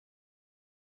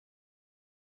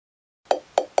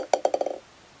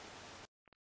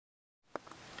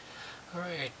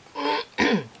Alright,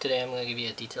 today I'm going to give you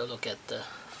a detailed look at the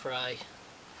Fry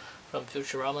from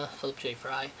Futurama, Philip J.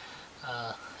 Fry.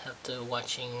 After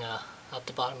watching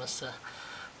Optimus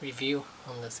review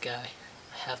on this guy,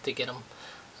 I have to get him.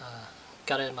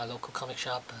 Got it in my local comic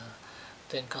shop.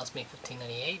 Didn't cost me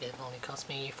 $15.98. It only cost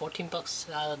me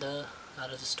 $14 out of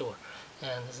the store.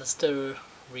 And this is the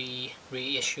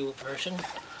reissue version.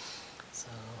 So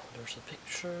there's a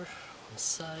picture on the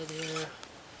side here,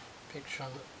 picture on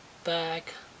the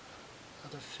back,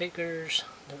 other figures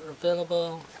that are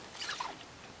available.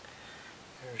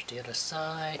 There's the other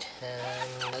side,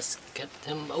 and let's get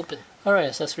him open. Alright,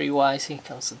 accessory wise, he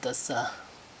comes with this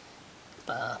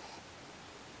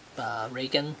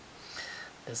Reagan,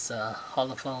 this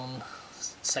holophone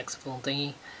saxophone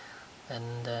thingy,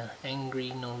 and angry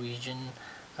Norwegian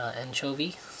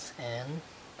anchovy, and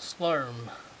Slurm.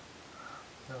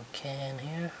 Little can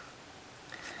here,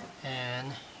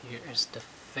 and here is the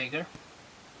figure.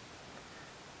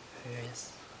 Here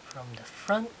is from the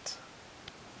front.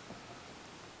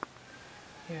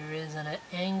 Here is an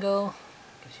angle,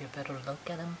 gives you a better look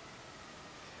at him.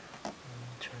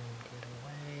 Turn the other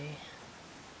way.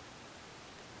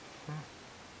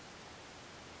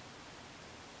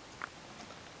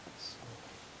 So,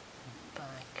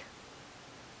 back.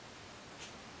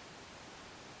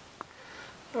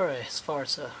 Alright, as far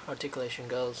as articulation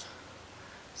goes,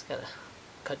 it's got a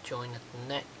cut joint at the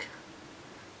neck,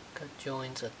 cut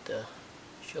joints at the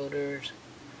shoulders,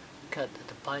 cut at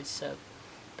the bicep,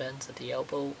 bends at the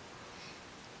elbow,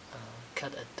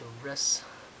 cut at the wrist,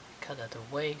 cut at the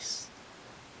waist,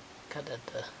 cut at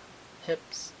the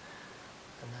hips,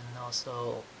 and then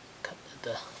also cut at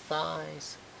the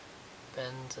thighs,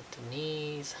 bends at the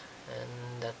knees,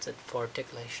 and that's it for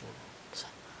articulation.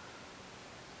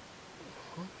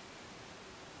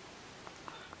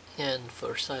 And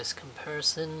for size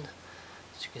comparison,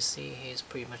 as you can see, he's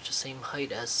pretty much the same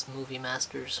height as Movie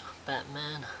Master's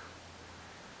Batman.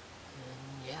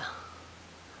 And yeah,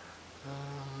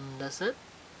 that's it.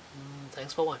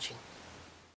 Thanks for watching.